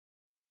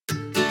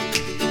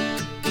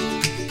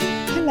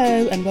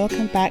Hello and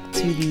welcome back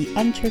to the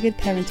Untriggered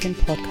Parenting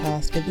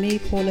Podcast with me,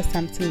 Paula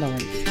Sampson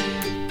Lawrence.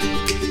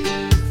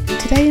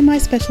 Today my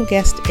special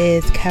guest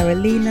is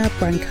Carolina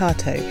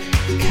Brancato.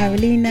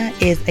 Carolina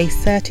is a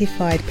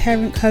certified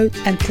parent coach,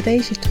 and today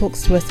she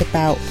talks to us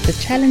about the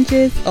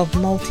challenges of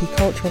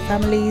multicultural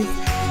families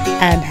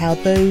and how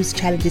those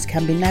challenges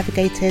can be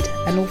navigated,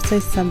 and also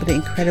some of the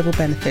incredible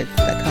benefits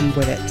that come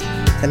with it.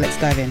 So let's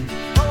dive in.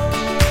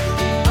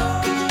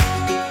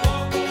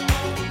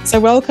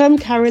 So welcome,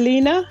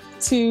 Carolina,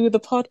 to the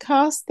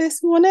podcast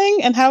this morning.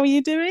 And how are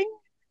you doing?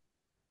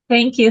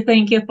 Thank you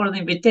for the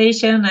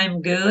invitation.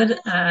 I'm good,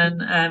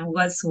 and I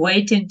was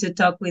waiting to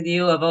talk with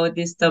you about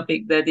this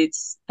topic that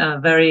it's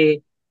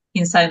very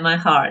inside my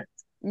heart.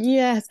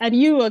 Yes, and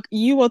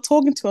you are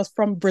talking to us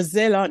from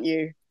Brazil, aren't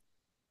you?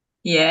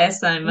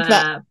 Yes, I'm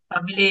That a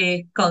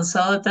family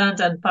consultant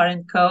and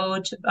parent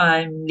coach.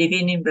 I'm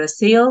living in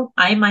Brazil.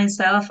 I'm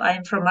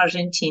from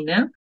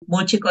Argentina.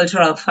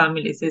 Multicultural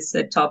families is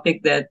a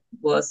topic that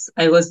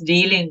I was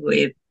dealing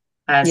with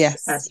as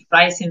yes,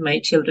 raising my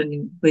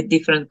children with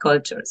different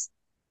cultures.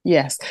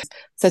 yes.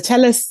 So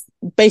tell us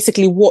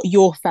basically what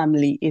your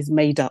family is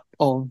made up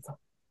of.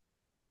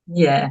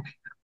 Yeah,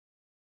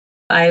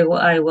 I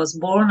was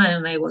born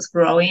and I was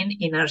growing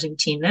in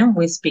Argentina.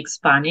 We speak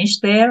Spanish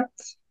there.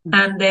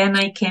 And then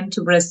I came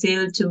to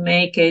Brazil to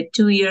make a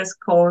 2 year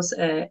course,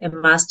 a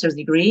master's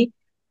degree.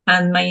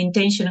 And my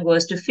intention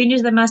was to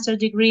finish the master's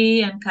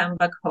degree and come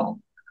back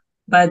home.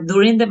 But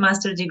during the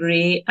master's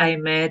degree, I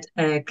met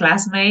a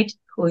classmate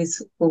who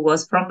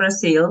was from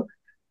Brazil,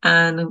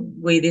 and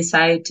we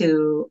decided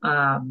to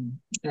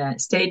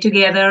stay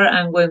together.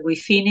 And when we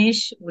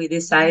finish, we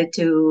decided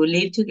to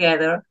live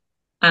together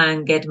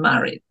and get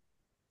married.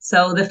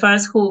 So the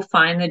first who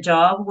find a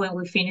job when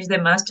we finish the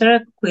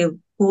master will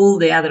pull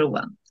the other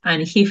one.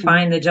 And he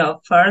find a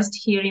job first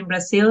here in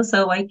Brazil.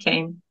 So I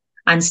came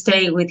and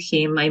stay with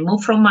him. I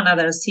moved from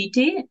another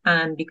city,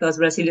 and because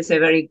Brazil is a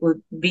very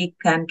good big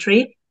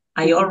country,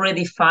 I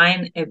already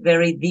find a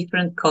very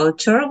different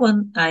culture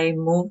when I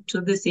moved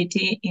to the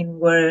city in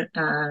where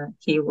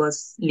he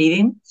was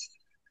living.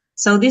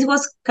 So this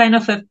was kind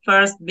of a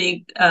first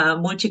big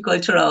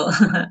multicultural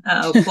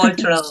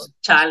cultural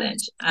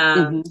challenge.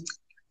 And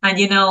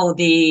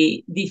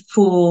the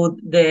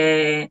food,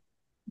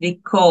 the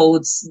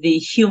codes, the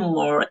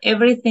humor,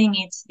 everything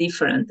is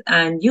different,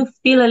 and you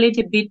feel a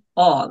little bit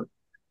odd,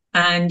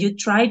 and you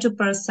try to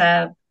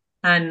preserve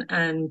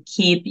and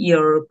keep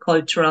your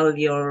cultural,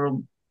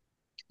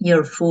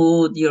 your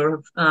food,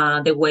 your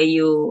the way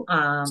you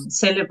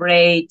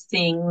celebrate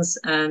things,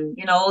 and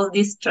all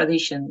this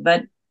tradition.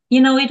 But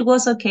it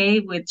was okay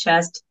with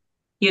just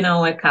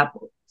a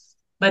couple.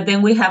 But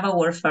then we have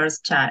our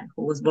first child,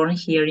 who was born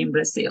here in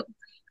Brazil.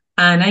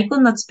 And I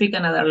could not speak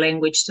another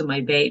language to my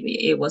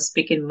baby. It was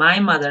speaking my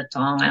mother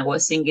tongue. I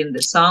was singing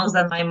the songs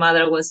that my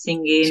mother was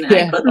singing.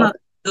 I could not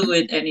do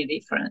it any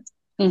different.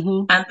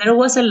 And there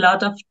was a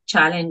lot of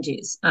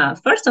challenges.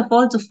 First of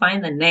all, to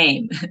find a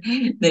name.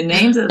 The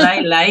names that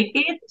I like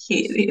it,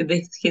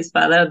 his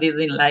father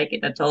didn't like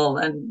it at all.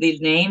 And the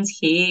names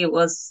he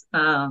was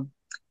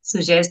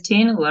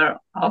suggesting were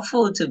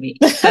awful to me.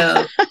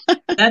 So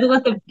that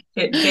was a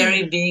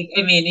very big,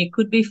 it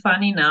could be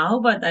funny now,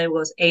 but I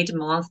was 8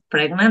 months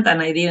pregnant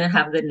and I didn't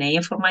have the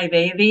name for my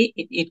baby.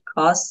 It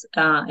caused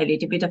a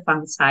little bit of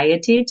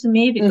anxiety to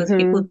me because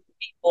he could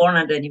be born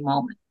at any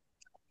moment.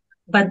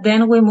 But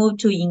then we moved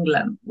to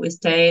England. We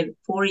stayed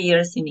 4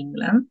 years in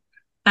England,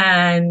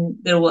 and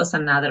there was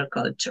another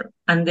culture.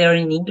 And there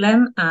in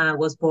England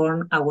was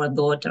born our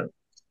daughter.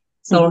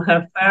 So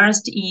her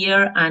first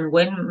year, and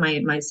when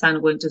my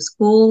son went to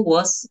school,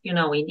 was, in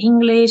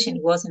English, and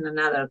was in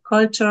another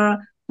culture.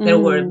 There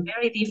were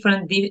very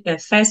different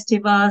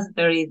festivals,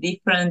 very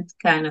different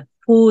kind of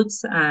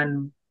foods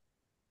and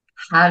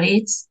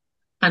habits.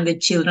 And the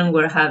children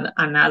were have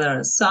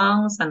another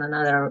songs and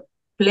another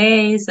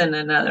plays and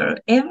another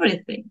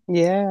everything.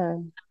 Yeah.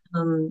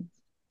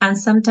 And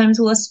sometimes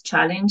it was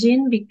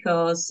challenging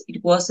because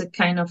it was a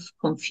kind of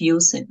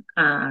confusing.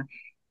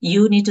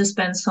 You need to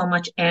spend so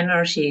much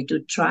energy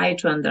to try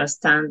to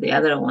understand the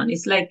other one.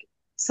 It's like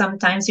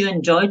sometimes you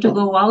enjoy to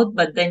go out,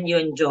 but then you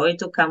enjoy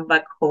to come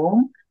back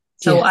home.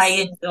 So Yes. I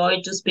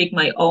enjoy to speak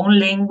my own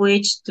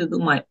language, to do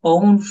my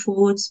own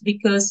foods,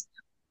 because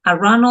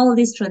around all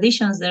these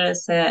traditions, there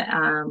is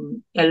a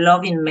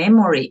loving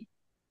memory.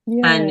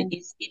 Yeah. And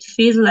it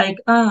feels like,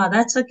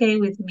 that's okay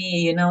with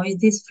me. Is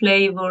this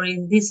flavor,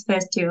 is this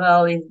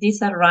festival, is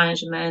this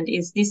arrangement,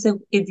 is this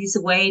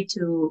a way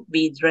to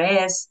be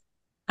dressed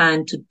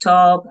and to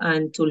talk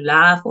and to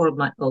laugh or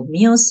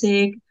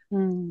music.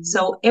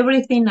 So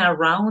everything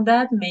around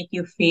that make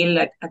you feel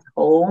like at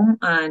home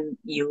and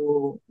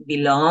you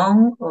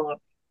belong. Or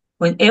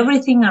when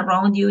everything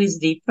around you is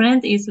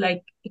different, it's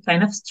like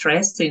kind of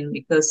stressing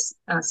because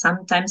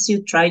sometimes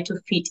you try to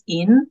fit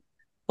in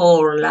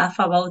or laugh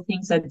about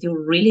things that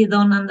you really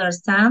don't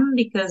understand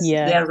because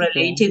they are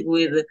related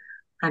with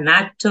an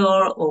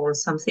actor or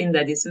something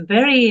that is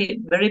very,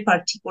 very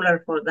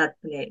particular for that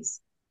place.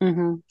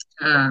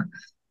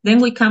 Then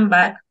we come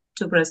back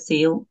to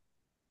Brazil,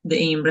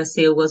 in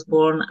Brazil was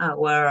born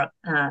our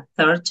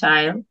third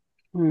child.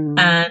 Mm.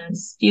 And a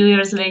few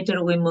years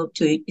later, we moved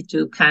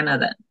to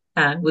Canada,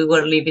 and we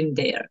were living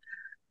there.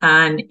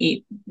 And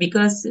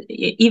because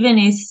even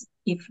if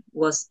it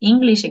was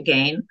English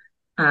again,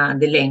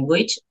 the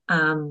language,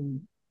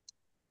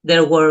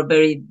 there were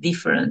very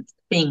different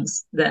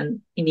things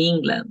than in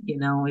England. You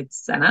know,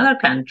 it's another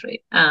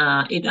country.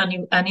 And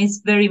it's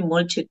very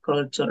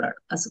multicultural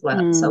as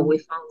well. So we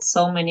found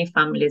so many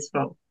families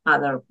from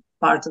other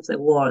parts of the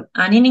world,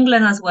 and in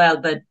England as well.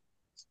 But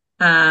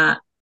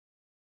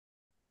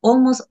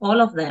almost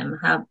all of them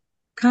have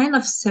kind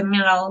of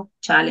similar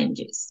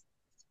challenges.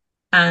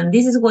 And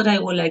this is what I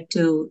would like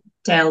to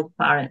tell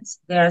parents.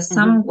 There are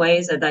some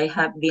ways that I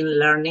have been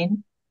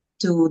learning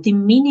to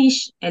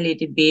diminish a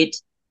little bit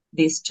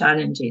these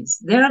challenges.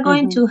 They are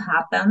going to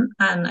happen,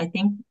 and I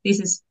think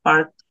this is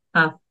part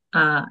of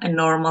a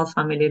normal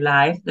family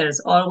life. There's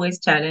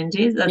always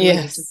challenges that we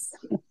need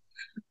to.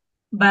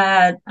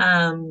 But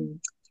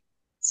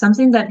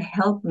something that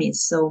helped me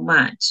so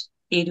much,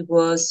 it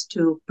was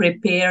to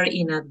prepare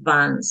in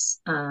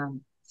advance,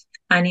 and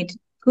it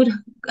could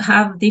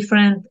have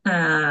different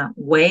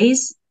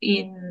ways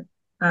in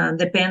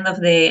depend of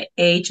the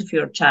age of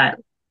your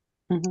child.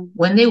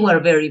 When they were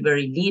very,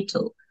 very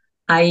little,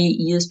 I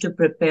used to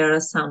prepare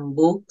some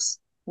books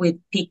with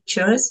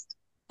pictures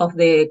of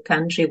the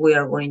country we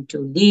are going to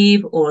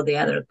live or the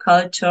other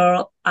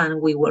culture,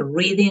 and we were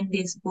reading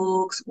these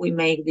books. We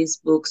make these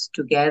books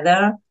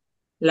together.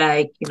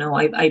 Like, you know,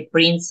 I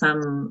print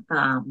some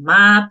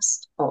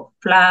maps or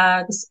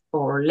flags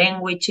or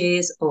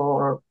languages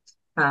or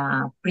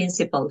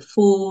principal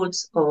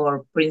foods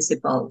or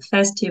principal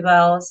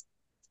festivals.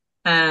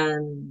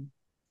 And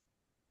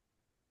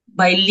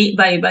by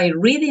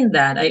reading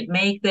that, I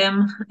make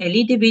them a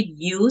little bit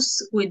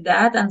used with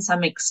that and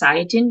some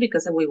exciting,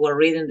 because we were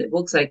reading the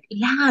books like,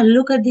 yeah,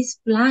 look at this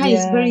fly,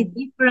 it's very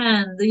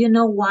different. Do you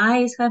know why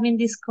it's having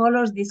these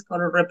colors? This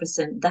color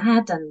represent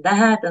that, and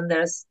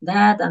there's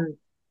that, and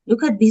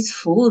look at this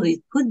food,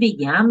 it could be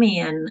yummy,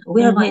 and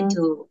we are going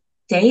to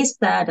taste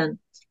that.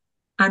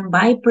 And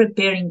by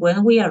preparing,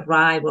 when we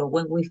arrive or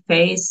when we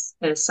face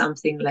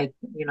something like,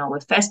 you know, a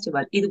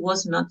festival, it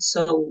was not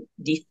so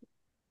different.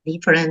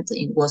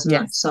 It was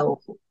not so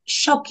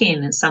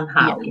shocking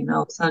somehow, you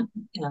know. So,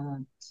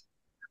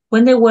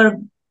 when they were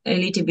a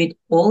little bit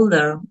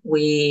older,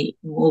 we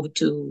moved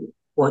to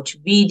watch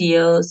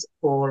videos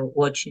or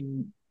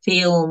watching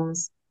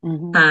films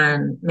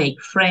and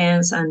make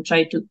friends and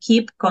try to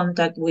keep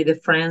contact with the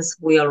friends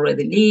we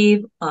already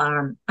live,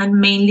 and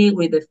mainly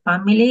with the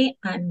family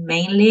and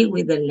mainly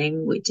with the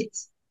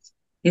languages.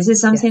 This is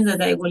something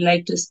that I would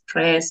like to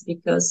stress,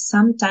 because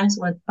sometimes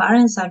when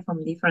parents are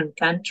from different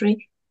countries,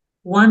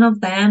 one of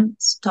them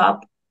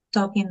stop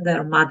talking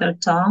their mother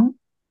tongue.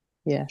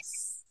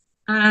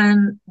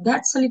 And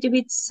that's a little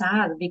bit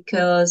sad,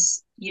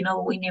 because, you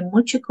know, in a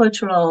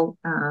multicultural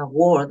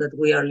world that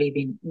we are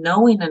living,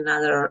 knowing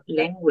another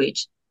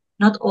language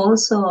not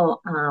also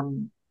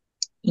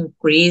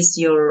increase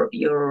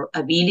your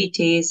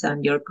abilities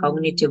and your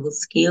cognitive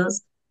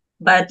skills,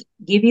 but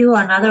give you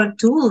another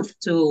tool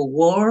to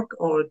work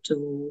or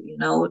to, you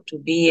know, to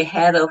be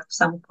ahead of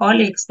some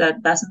colleagues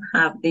that doesn't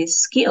have this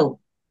skill.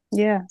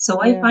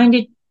 So I find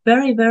it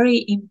very,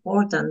 very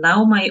important.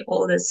 Now my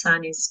oldest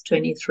son is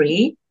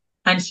 23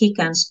 and he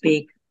can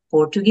speak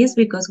Portuguese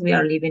because we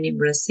are living in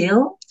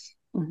Brazil.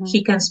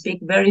 He can speak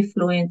very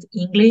fluent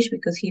English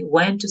because he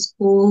went to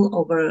school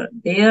over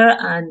there,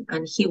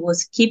 and he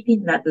was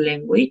keeping that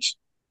language.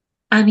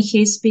 And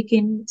he's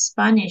speaking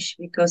Spanish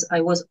because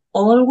I was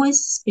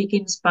always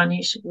speaking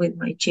Spanish with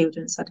my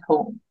children at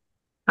home.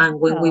 And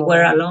when we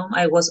were alone,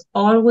 I was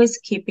always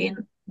keeping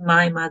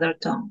my mother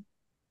tongue.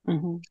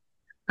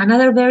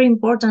 Another very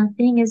important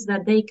thing is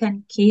that they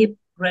can keep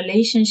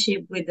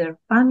relationship with their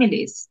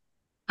families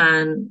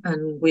and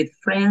with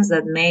friends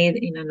that made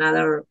in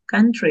another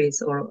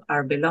countries or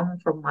are belong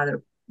from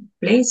other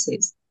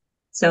places.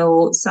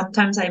 So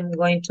sometimes I'm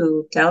going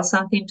to tell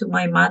something to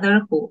my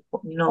mother, who,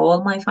 you know,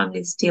 all my family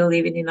is still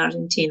living in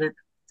Argentina.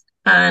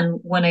 And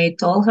when I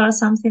told her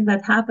something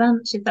that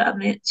happened, she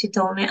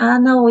told me,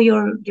 no,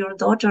 your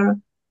daughter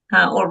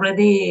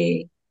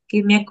already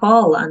give me a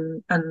call,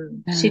 and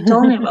she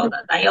told me about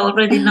that. I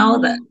already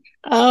know that.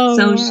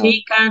 So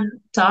she can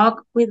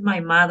talk with my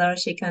mother,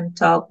 she can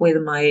talk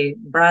with my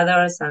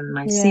brothers and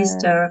my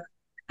sister,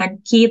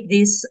 and keep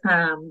this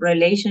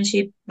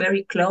relationship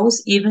very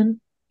close, even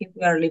if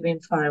we are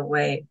living far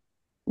away.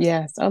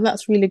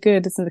 That's really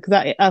good, isn't it?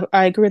 Because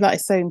I agree that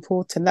is so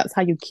important. That's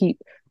how you keep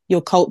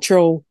your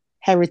cultural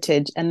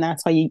heritage, and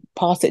that's how you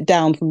pass it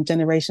down from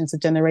generations to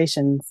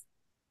generations.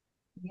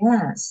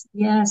 Yes.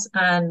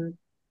 And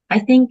I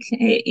think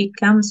it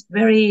comes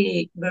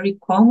very, very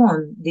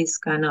common, this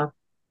kind of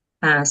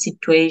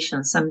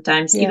situation.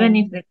 Sometimes, even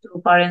if the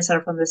two parents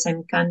are from the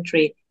same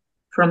country,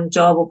 from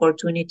job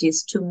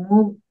opportunities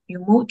you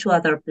move to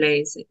other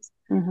places.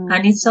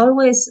 And it's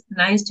always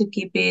nice to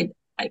keep it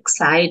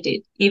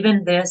excited.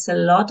 Even there's a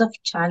lot of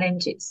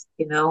challenges,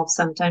 you know.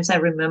 Sometimes I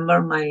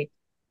remember my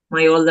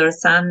older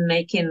son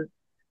making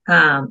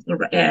um,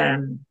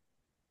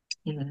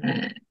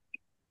 uh,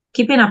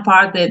 keeping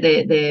apart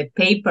the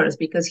papers,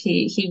 because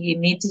he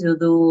needs to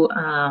do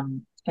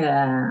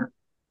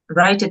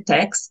write a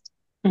text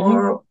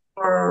Mm-hmm.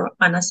 for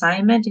an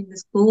assignment in the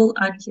school,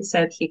 and he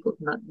said he could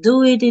not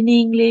do it in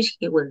English.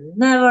 He will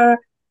never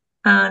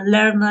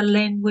learn a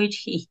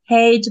language. He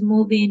hates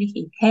moving.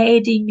 He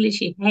hates English.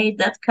 He hates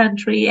that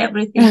country.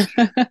 Everything.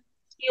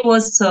 It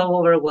was so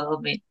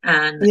overwhelming,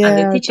 and the Yeah,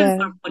 I teachers bet.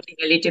 were putting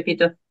a little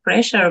bit of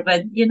pressure.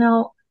 But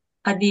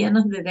at the end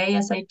of the day,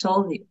 as I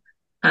told you,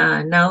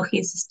 now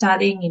he's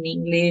studying in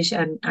English,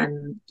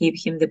 and give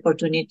him the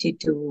opportunity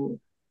to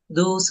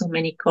do so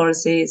many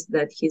courses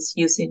that he's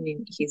using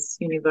in his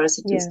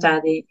university Yeah.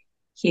 study.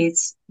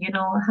 He's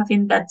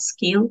having that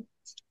skill.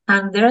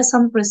 And there are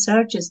some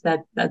researches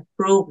that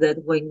prove that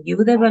when you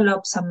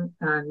develop some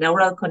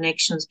neural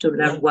connections to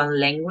learn one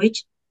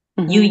language,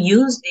 you Mm-hmm.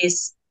 use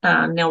these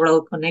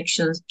neural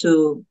connections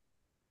to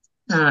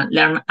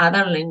learn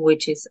other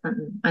languages,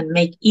 and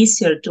make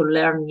easier to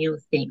learn new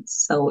things.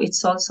 So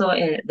it's also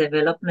a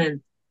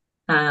development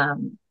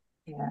um,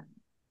 uh,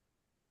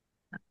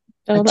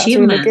 Oh, that's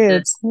really achievement.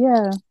 good.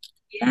 Yeah.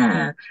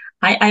 Yeah,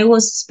 I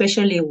was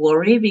especially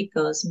worried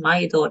because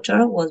my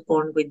daughter was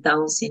born with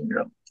Down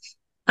syndrome.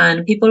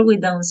 And people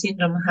with Down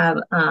syndrome have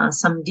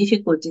some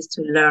difficulties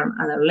to learn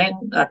other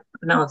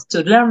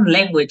to learn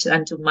language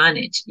and to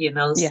manage,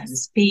 the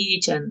Yes.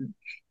 speech. And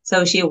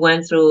so she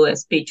went through a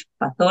speech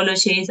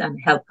pathologies and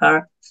helped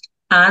her.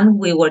 And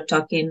we were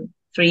talking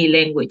three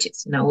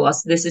languages,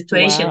 was the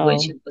situation when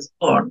she Wow. was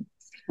born.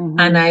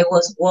 And Mm-hmm. I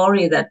was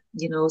worried that,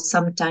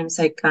 sometimes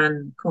I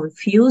can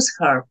confuse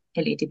her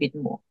a little bit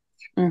more.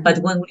 But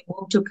Mm-hmm. when we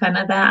moved to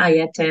Canada, I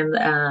attended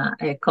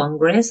a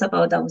congress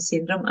about Down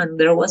syndrome, and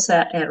there was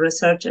a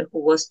researcher who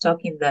was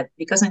talking that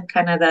because in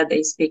Canada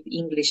they speak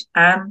English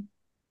and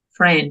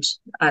French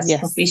as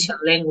Yes. official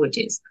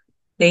languages,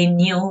 they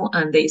knew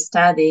and they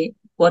studied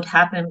what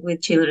happened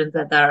with children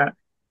that are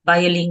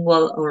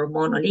bilingual or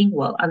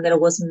monolingual, and there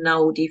was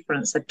no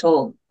difference at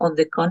all. On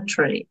the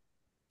contrary,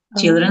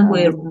 children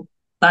with Oh.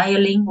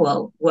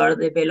 bilingual were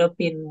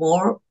developing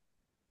more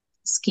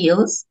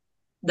skills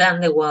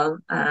than the ones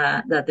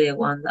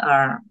that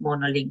are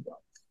monolingual.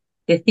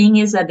 The thing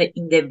is that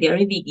in the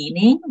very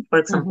beginning, for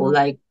example, Mm-hmm.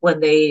 like when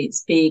they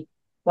speak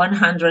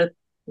 100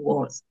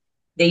 words,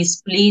 they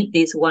split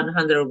these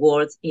 100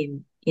 words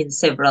in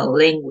several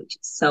languages.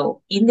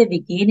 So in the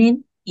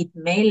beginning, it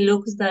may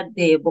look that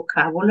the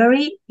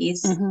vocabulary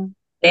is Mm-hmm.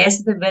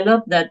 less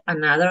developed than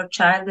another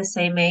child the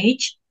same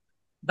age,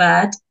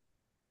 but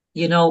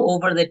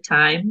over the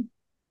time,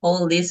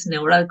 all these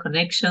neural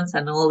connections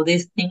and all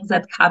these things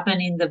that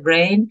happen in the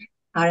brain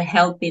are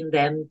helping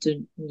them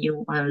to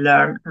new and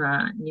learn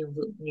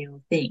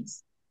new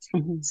things.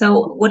 Mm-hmm.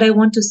 So what I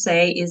want to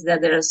say is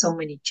that there are so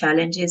many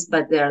challenges,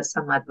 but there are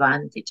some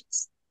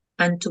advantages.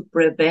 And to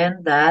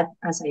prevent that,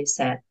 as I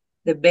said,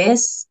 the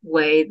best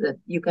way that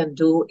you can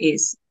do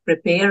is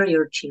prepare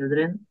your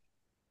children.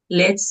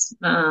 Let's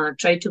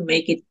try to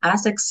make it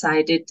as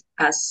excited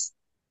as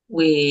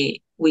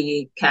we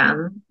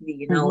can,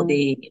 Mm-hmm.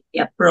 the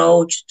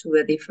approach to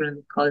a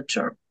different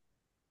culture.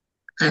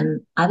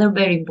 And other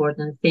very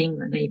important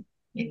thing, and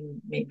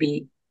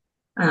maybe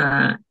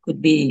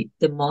could be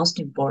the most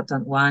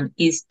important one,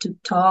 is to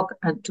talk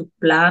and to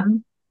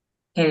plan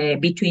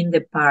between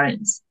the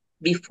parents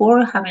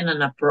before having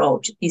an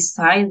approach.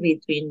 Decide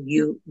between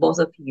you, both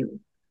of you,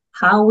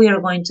 how we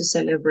are going to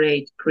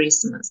celebrate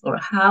Christmas, or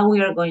how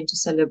we are going to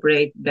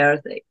celebrate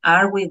birthday.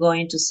 Are we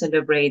going to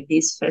celebrate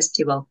this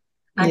festival?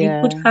 And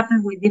it could Yeah.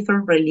 happen with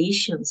different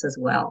religions as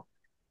well.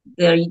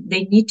 They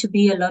need to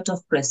be a lot of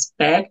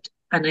respect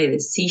and a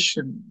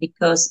decision,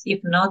 because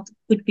if not,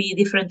 could be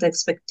different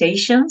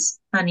expectations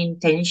and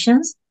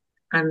intentions,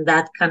 and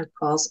that can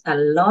cause a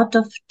lot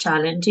of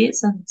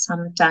challenges, and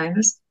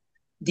sometimes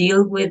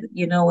deal with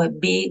a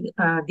big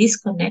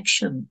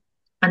disconnection,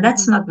 and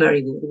that's Mm-hmm. not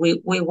very good.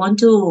 We want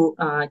to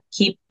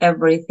keep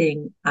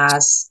everything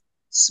as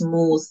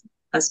smooth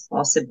as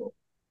possible.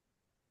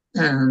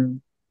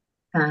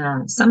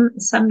 um, some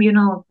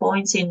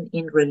points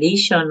in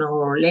religion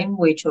or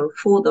language or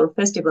food or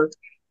festivals,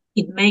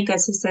 it make,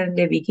 as I said in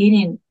the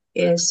beginning,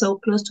 so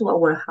close to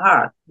our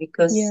heart,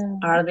 because Yeah.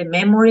 are the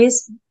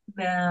memories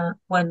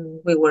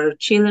when we were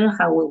children,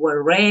 how we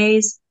were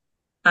raised,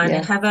 and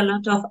Yes. have a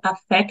lot of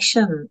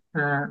affection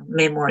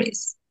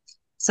memories.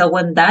 So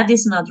when that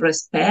is not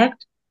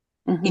respect,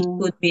 it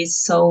Mm-hmm. could be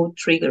so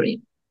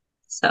triggering.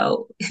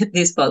 So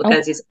this Oh,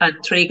 podcast is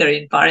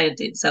untriggering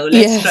parenting. So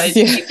let's try yes. to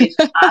Yeah. keep it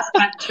as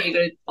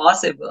untriggered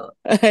possible.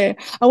 I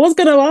was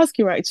going to ask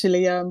you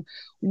actually,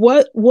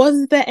 what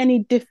was there any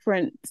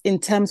difference in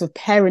terms of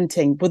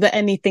parenting? Was there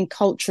anything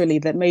culturally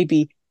that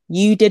maybe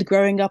you did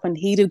growing up and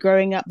he did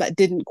growing up that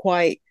didn't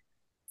quite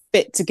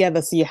fit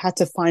together, so you had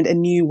to find a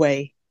new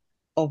way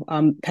of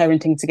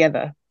parenting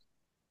together?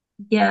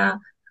 Yeah.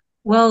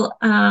 Well,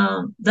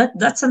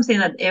 that's something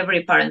that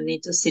every parent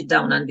needs to sit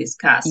down and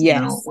discuss.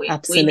 Yes, We need to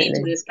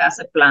absolutely. discuss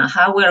a plan,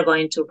 how we are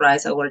going to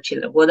raise our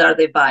children, what are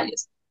the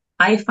values.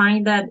 I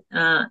find that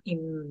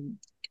in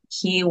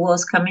he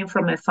was coming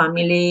from a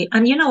family,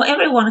 and you know,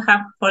 everyone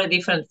have for a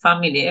different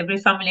family. Every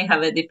family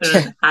have a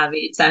different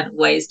habits and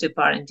ways to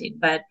parenting.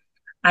 But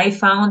I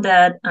found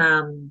that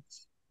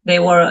they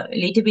were a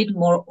little bit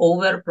more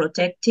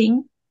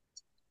overprotecting,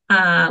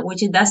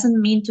 which it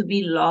doesn't mean to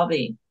be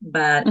loving,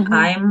 but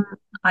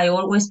I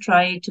always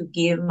try to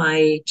give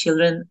my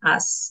children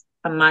as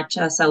much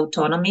as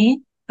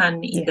autonomy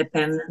and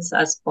independence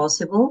as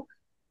possible,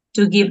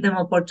 to give them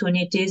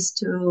opportunities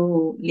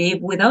to live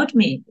without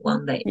me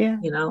one day,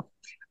 you know.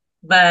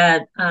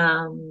 But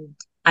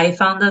I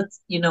found that,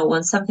 you know,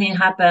 when something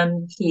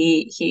happened,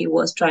 he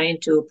was trying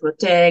to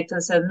protect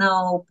and said,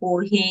 no,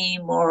 poor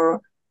him,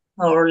 or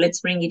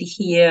let's bring it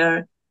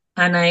here.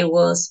 And I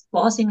was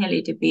pausing a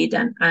little bit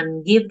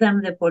and give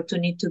them the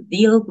opportunity to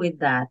deal with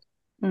that,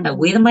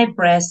 with my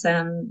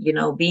presence, you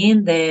know,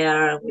 being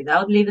there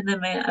without leaving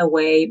them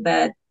away,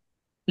 but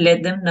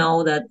let them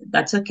know that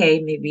that's okay.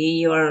 Maybe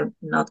you are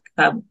not,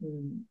 as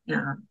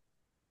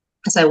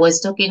I was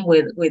talking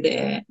with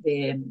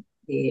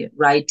the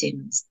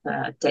writing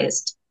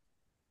test,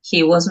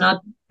 he was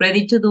not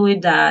ready to do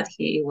it. That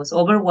he was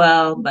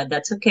overwhelmed, but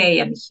that's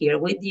okay. I'm here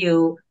with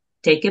you.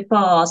 Take a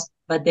pause,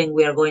 but then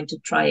we are going to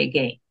try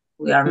again.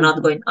 We are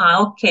not going,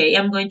 okay,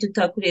 I'm going to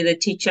talk with the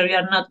teacher. You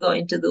are not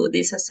going to do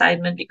this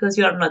assignment because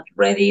you are not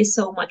ready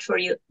so much for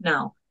you.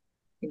 No,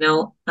 you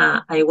know,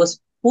 I was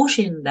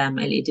pushing them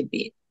a little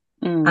bit.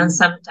 And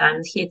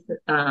sometimes his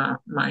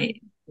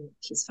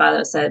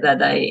father said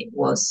that I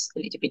was a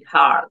little bit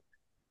hard.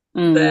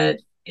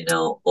 But, you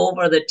know,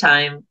 over the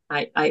time,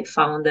 I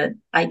found that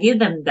I give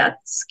them that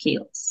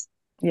skills.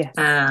 Yes.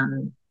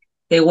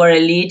 They were a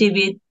little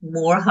bit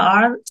more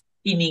hard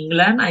in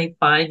England. I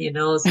find, you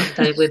know,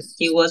 sometimes when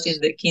he was in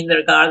the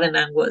kindergarten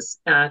and was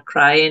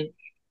crying,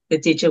 the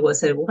teacher would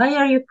say, why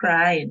are you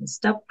crying?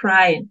 Stop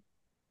crying.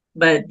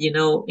 But, you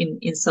know,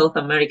 in South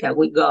America,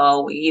 we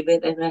go, we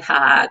give them a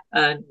hug,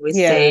 and we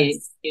stay,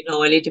 you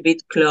know, a little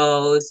bit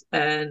close.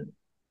 And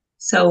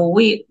so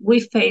we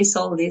face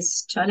all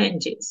these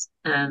challenges.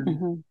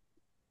 And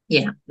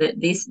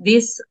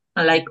this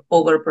like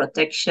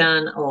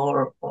overprotection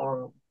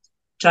or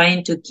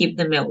trying to keep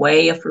them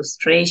away, of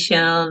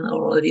frustration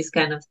or all these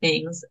kind of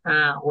things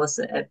was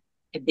a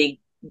big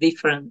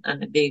different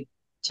and a big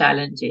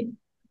challenging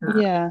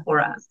for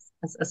us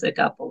as a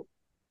couple.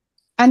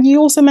 And you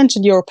also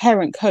mentioned you're a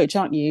parent coach,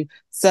 aren't you?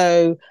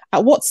 So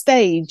at what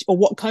stage or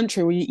what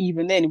country were you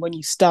even in when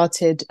you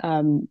started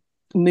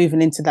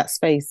moving into that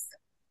space?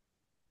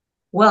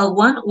 Well,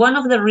 one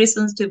of the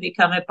reasons to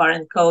become a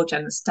parent coach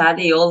and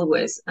study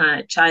always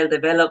child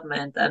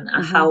development and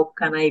how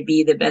can I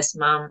be the best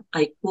mom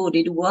I could,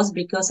 it was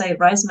because I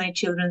raised my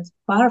children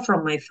far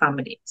from my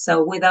family.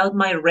 So without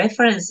my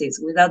references,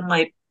 without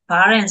my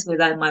parents,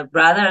 without my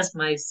brothers,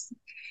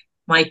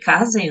 my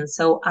cousins.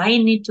 So I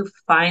need to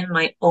find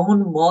my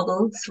own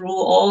model through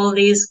all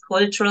these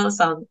cultures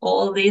and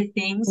all these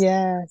things.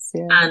 Yes.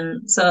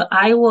 And so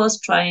I was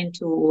trying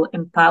to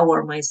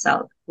empower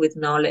myself with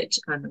knowledge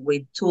and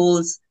with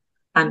tools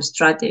and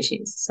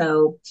strategies.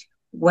 So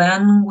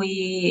when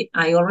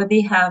I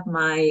already have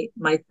my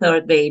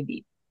third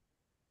baby.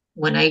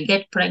 When I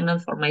get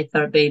pregnant for my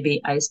third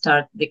baby, I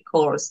start the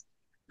course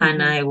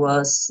and I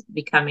was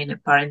becoming a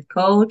parent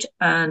coach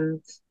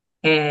and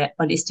a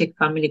holistic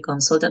family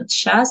consultant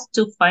just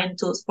to find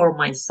tools for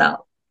myself.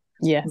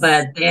 Yes.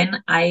 But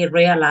then I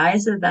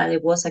realized that I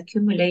was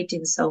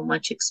accumulating so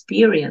much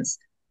experience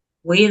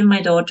with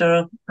my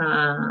daughter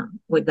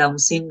with Down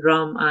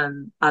syndrome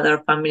and other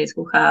families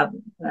who have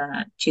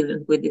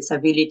children with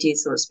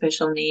disabilities or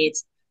special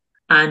needs,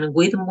 and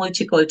with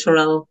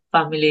multicultural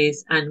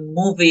families and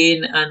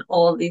moving and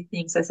all these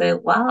things. I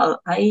said, wow,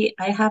 I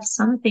have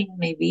something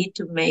maybe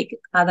to make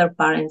other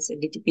parents a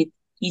little bit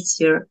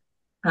easier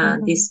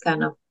these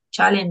kind of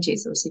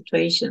challenges or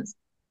situations.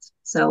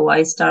 So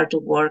I started to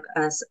work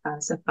as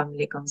a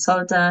family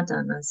consultant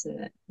and as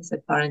a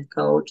parent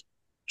coach,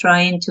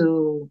 trying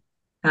to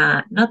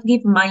not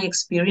give my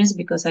experience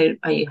because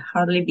I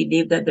hardly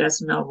believe that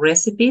there's no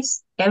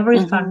recipes.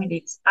 Every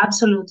family is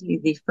absolutely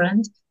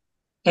different.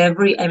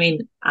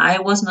 I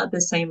was not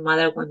the same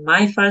mother when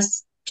my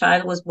first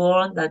child was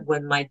born that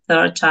when my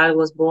third child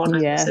was born.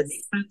 I was a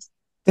different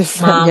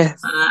mom.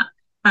 Yes.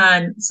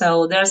 And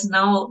so there's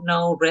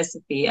no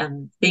recipe,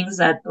 and things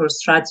that or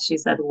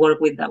strategies that work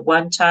with that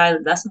one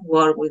child doesn't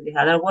work with the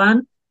other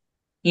one,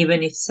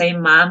 even if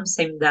same mom,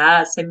 same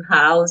dad, same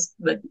house,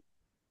 but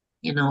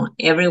you know,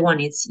 everyone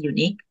is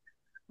unique.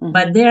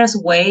 But there's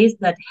ways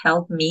that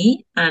help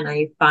me, and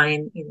I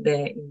find in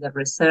the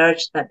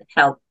research that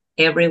help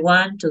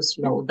everyone to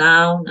slow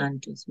down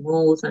and to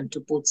smooth and to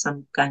put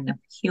some kind of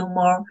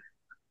humor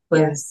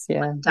when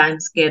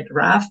times get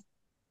rough,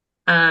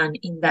 and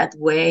in that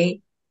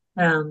way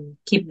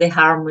keep the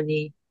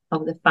harmony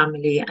of the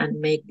family and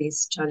make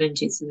these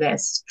challenges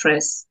less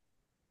stress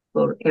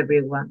for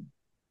everyone.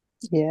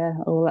 Yeah,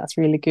 oh, that's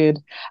really good.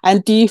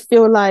 And do you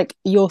feel like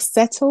you're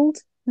settled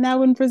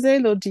now in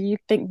Brazil, or do you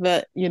think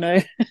that, you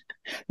know,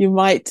 you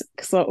might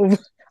sort of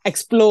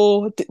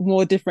explore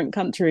more different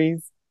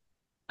countries?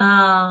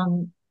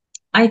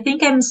 I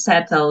think I'm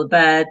settled,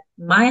 but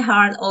my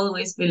heart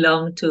always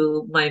belonged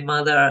to my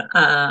mother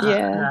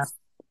Yes.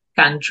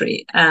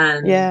 country,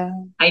 and Yeah.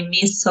 I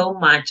miss so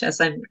much as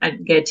I'm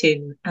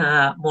getting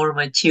more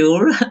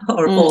mature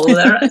or Mm.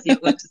 older, as you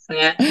want to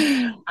say.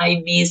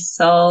 I miss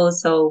so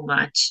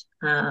much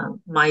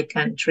my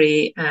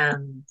country,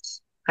 and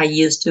I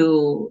used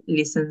to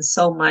listen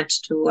so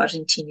much to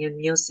Argentinian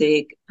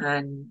music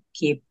and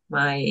keep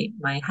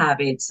my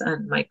habits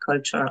and my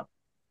culture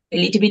a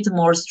little bit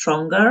more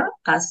stronger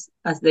as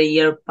the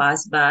year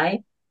passed by,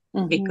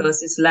 Hmm. because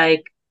it's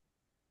like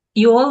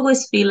you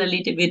always feel a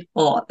little bit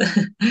odd.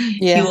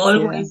 Yes,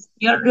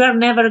 yeah. You're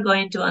never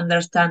going to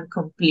understand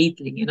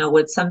completely,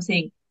 with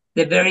something,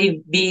 the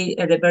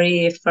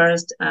very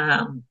first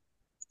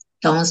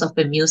tones of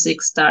the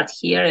music start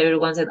here.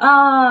 Everyone said,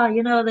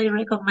 they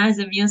recognize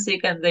the music,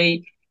 and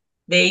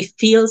they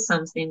feel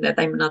something that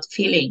I'm not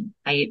feeling.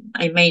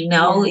 I may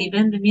know Yeah.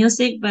 even the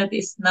music, but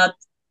it's not,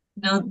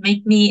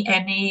 make me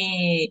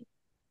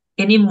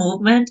any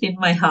movement in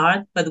my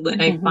heart. But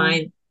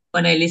Hmm.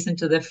 when I listen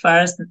to the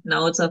first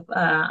notes of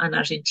an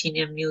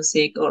Argentinian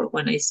music, or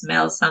when I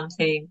smell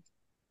something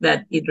that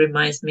it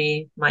reminds me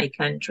my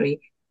country,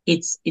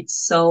 it's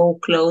so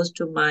close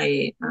to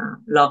my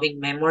loving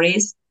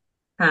memories.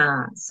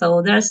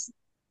 So there's,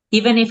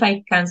 even if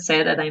I can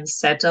say that I'm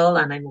settled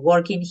and I'm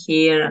working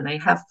here and I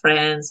have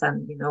friends, and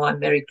I'm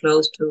very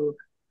close to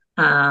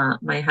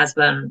my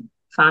husband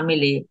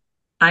family,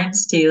 I'm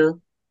still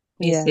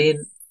Yes.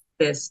 missing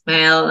the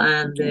smell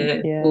and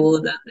the Yeah.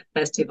 food and the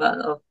festival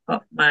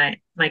of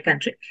my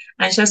country.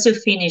 And just to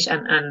finish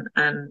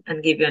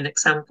and give you an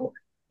example,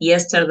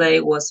 yesterday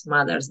was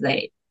Mother's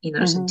Day in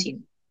Hmm. Argentina.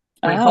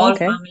 My Oh, whole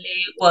okay.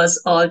 family was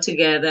all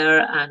together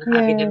and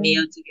having a Yeah.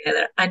 meal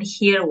together, and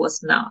here was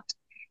not.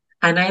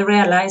 And I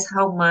realized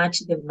how much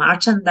the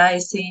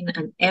merchandising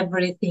and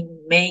everything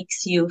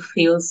makes you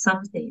feel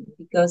something,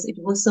 because it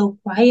was so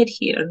quiet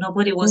here.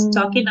 Nobody was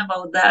talking Mm.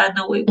 about that.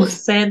 Nobody was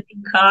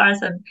sending cards.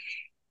 And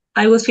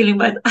I was feeling,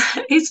 but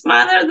it's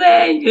Mother's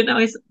Day.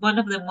 It's one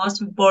of the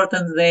most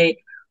important day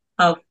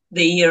of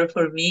the year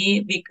for me,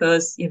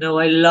 because,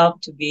 I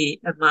love to be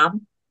a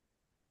mom.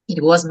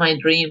 It was my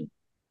dream.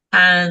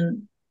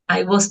 And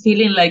I was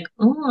feeling like,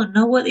 oh,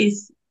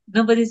 nobody's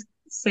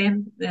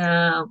saying,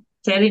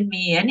 telling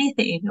me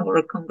anything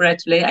or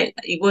congratulate.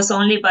 It was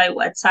only by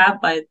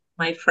WhatsApp, by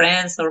my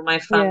friends or my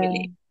Yeah.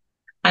 family.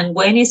 And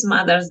when it's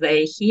Mother's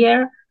Day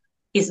here,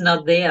 it's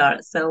not there.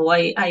 So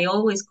I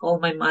always call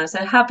my mother,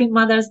 say, Happy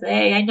Mother's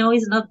Day. I know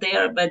it's not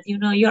there, but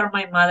you're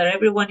my mother.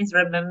 Everyone is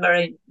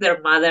remembering their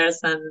mothers,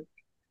 and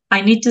I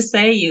need to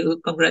say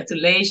you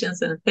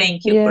congratulations and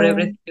thank you for Yeah.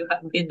 everything you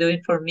have been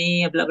doing for me,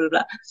 blah blah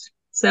blah.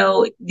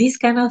 So these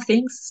kind of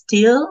things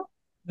still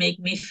make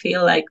me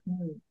feel like,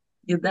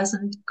 it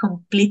doesn't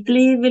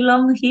completely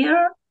belong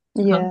here,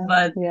 Yeah.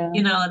 but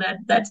Yeah.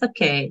 that's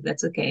okay.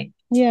 That's okay.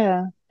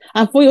 Yeah.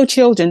 And for your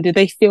children, do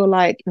they feel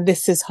like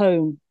this is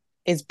home?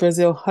 Is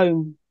Brazil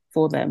home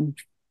for them?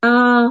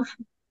 Uh,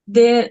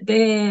 the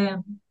the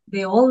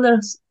the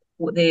oldest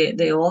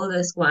the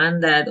oldest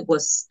one that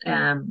was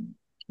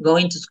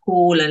going to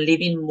school and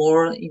living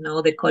more,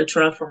 the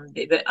culture from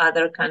the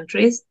other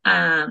countries.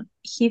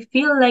 He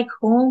feel like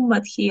home,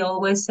 but he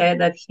always said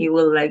that he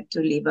would like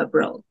to live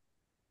abroad.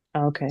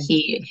 Okay. He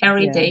Yeah.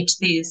 heritage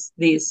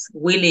this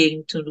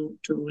willing to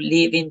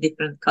live in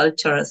different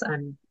cultures.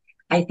 And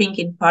I think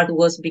in part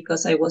was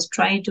because I was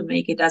trying to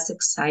make it as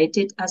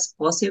excited as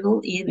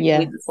possible, even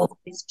with Yes. all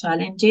these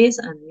challenges,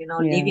 and Yeah.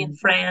 leaving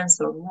friends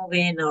or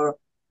moving,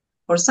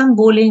 or some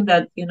bullying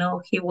that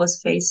he was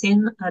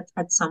facing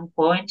at some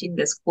point in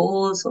the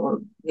schools, or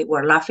they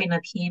were laughing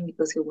at him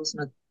because he was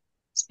not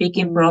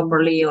speaking Mm.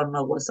 properly or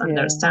not was Yeah.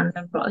 understanding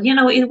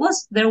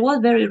there was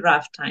very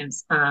rough times,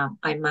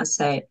 I must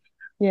say.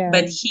 Yeah.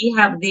 But he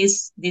have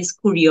this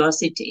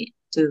curiosity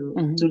to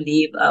Hmm.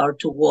 live or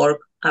to work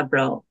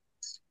abroad.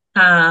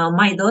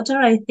 My daughter,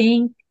 I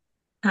think,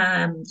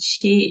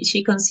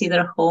 she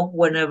consider home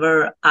whenever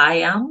I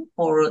am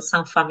or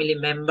some family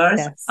members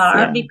Yes.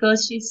 are, Yeah. because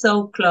she's so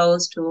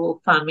close to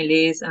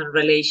families and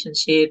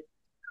relationship.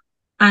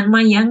 And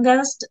my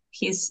youngest,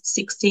 he's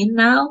 16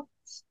 now.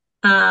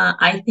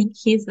 I think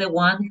he's the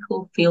one who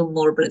feel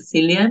more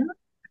Brazilian.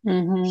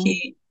 Hmm.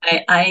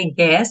 I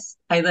guess,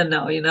 I don't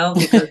know,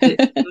 because the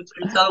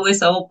future is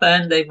always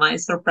open. They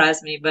might surprise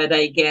me, but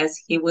I guess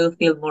he will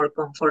feel more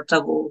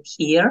comfortable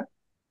here.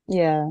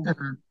 Yeah. Uh,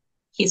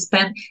 he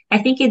spent, I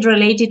think it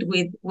related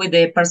with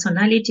the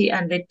personality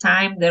and the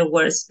time they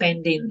were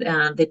spending,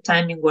 the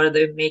timing where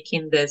they're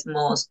making this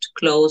most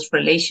close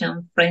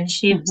relation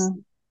friendships.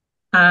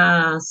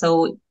 Hmm.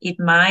 So it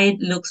might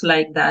looks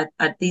like that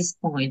at this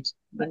point,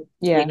 but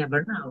we Yeah.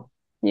 never know.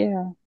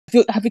 Yeah.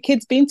 Have your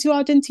kids been to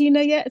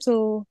Argentina yet,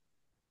 or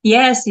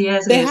Yes,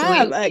 yes, they yes.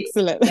 have?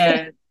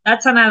 Excellent.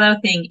 That's another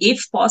thing.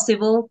 If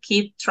possible,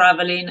 keep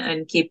traveling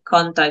and keep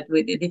contact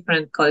with the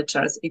different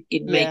cultures.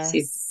 It makes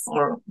it Yes.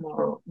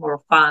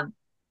 more fun.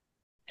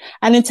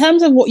 And in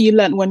terms of what you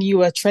learned when you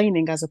were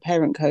training as a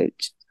parent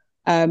coach,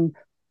 um,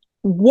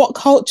 What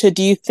culture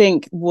do you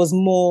think was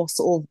more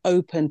sort of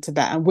open to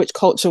that, and which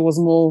culture was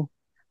more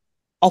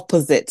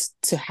opposite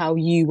to how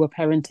you were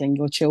parenting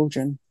your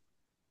children?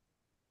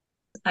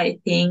 I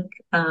think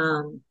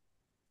the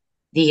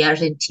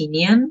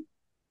Argentinian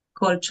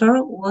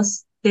culture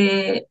was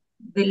the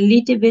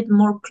little bit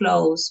more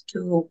close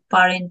to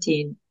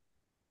parenting,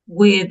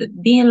 with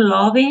being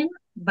loving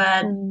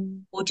but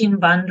putting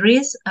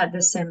boundaries at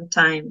the same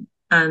time,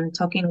 and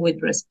talking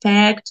with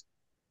respect,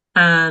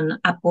 and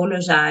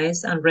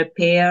apologize and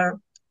repair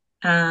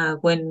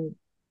when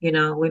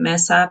we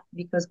mess up,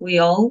 because we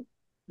all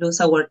lose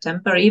our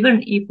temper.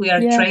 Even if we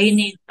are Yes.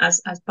 training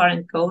as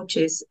parent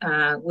coaches,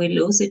 we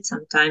lose it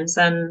sometimes,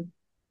 and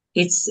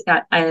it's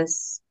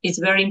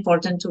very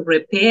important to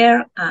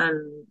repair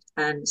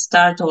and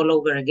start all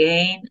over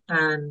again,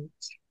 and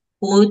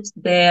put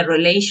the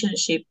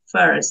relationship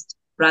first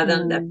rather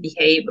than the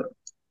behavior.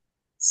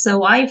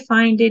 So I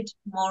find it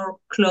more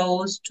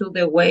close to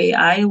the way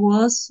I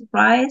was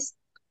raised.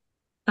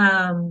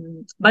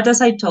 But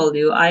as I told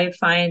you, I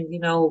find,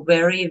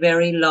 very,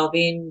 very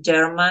loving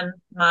German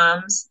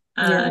moms.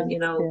 And,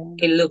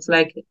 it looks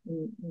like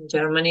in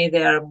Germany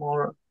they are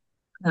more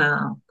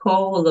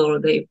cold, or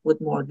they put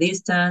more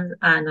distance.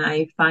 And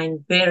I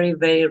find very,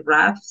 very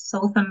rough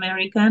South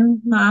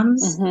American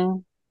moms.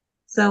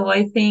 So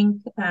I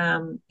think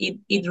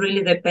it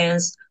really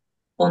depends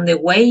on the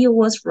way you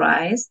was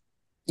raised,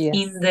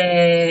 in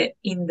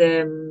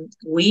the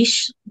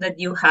wish that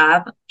you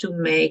have to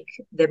make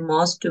the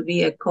most, to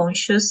be a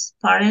conscious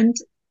parent,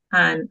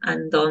 and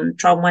don't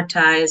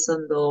traumatize,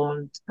 and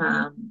don't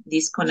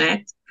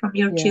disconnect from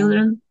your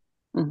children.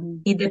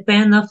 It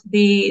depends of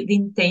the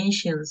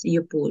intentions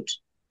you put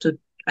to.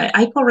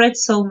 I correct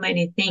so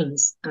many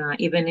things,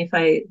 even if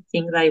I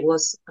think that I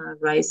was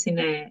raised in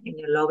a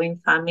loving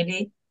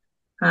family.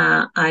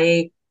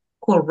 I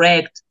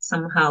correct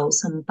somehow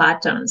some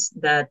patterns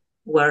that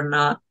were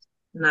not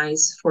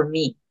nice for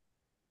me.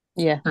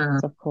 Yes,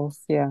 of course,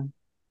 yeah.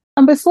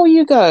 And before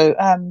you go,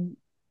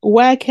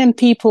 where can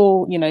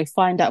people,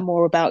 find out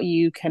more about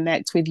you,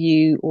 connect with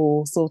you,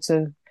 or sort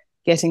of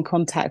get in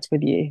contact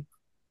with you?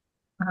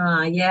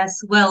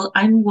 Yes, well,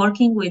 I'm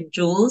working with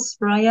Jules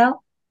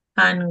Royal,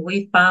 and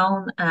we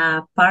found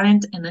a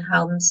parent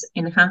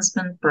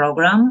enhancement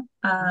program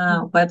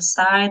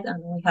website,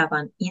 and we have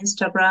an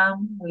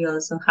Instagram. We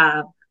also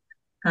have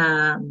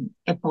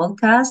a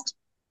podcast.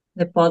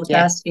 The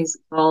podcast is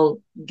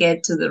called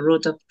Get to the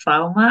Root of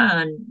Trauma,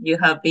 and you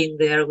have been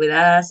there with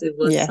us. It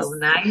was so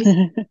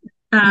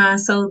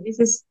nice. So this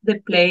is the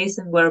place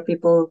where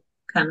people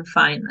can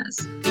find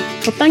us.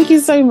 Well, thank you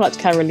so much,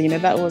 Carolina.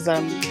 That was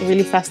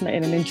really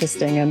fascinating and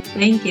interesting. And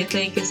thank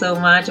you so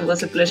much. It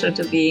was a pleasure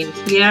to be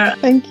here.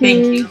 Thank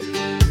you.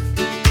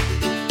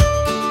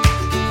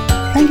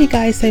 Thank you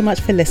guys so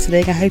much for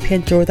listening. I hope you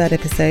enjoyed that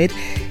episode.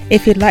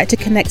 If you'd like to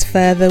connect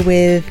further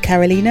with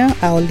Carolina,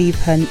 I'll leave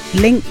her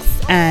links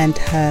and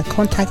her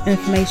contact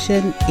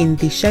information in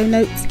the show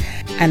notes.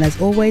 And as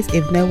always,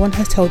 if no one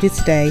has told you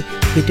today,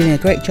 you're doing a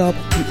great job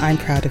and I'm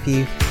proud of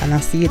you. And I'll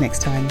see you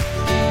next time.